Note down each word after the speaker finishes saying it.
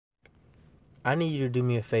I need you to do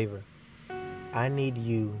me a favor. I need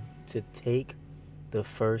you to take the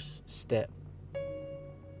first step.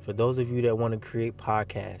 For those of you that want to create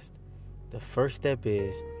podcasts, the first step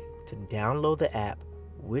is to download the app,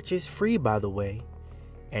 which is free, by the way,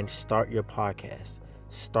 and start your podcast.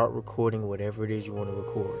 Start recording whatever it is you want to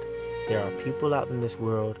record. There are people out in this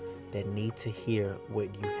world that need to hear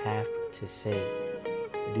what you have to say.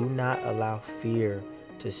 Do not allow fear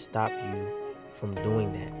to stop you from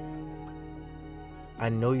doing that. I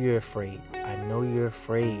know you're afraid.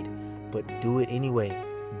 But do it anyway.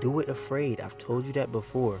 Do it afraid. I've told you that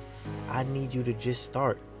before. I need you to just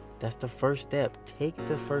start. That's the first step. Take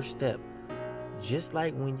the first step. Just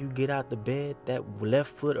like when you get out the bed, that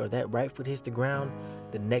left foot or that right foot hits the ground,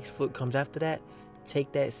 the next foot comes after that.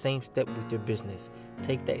 Take that same step with your business.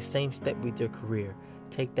 Take that same step with your career.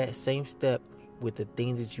 Take that same step with the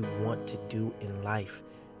things that you want to do in life.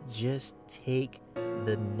 Just take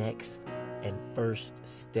the next and first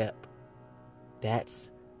step. That's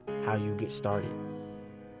how you get started.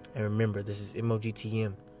 And remember, this is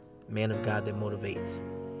MOGTM, man of God that motivates.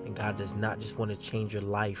 And God does not just want to change your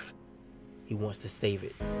life. He wants to save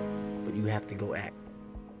it. But you have to go act.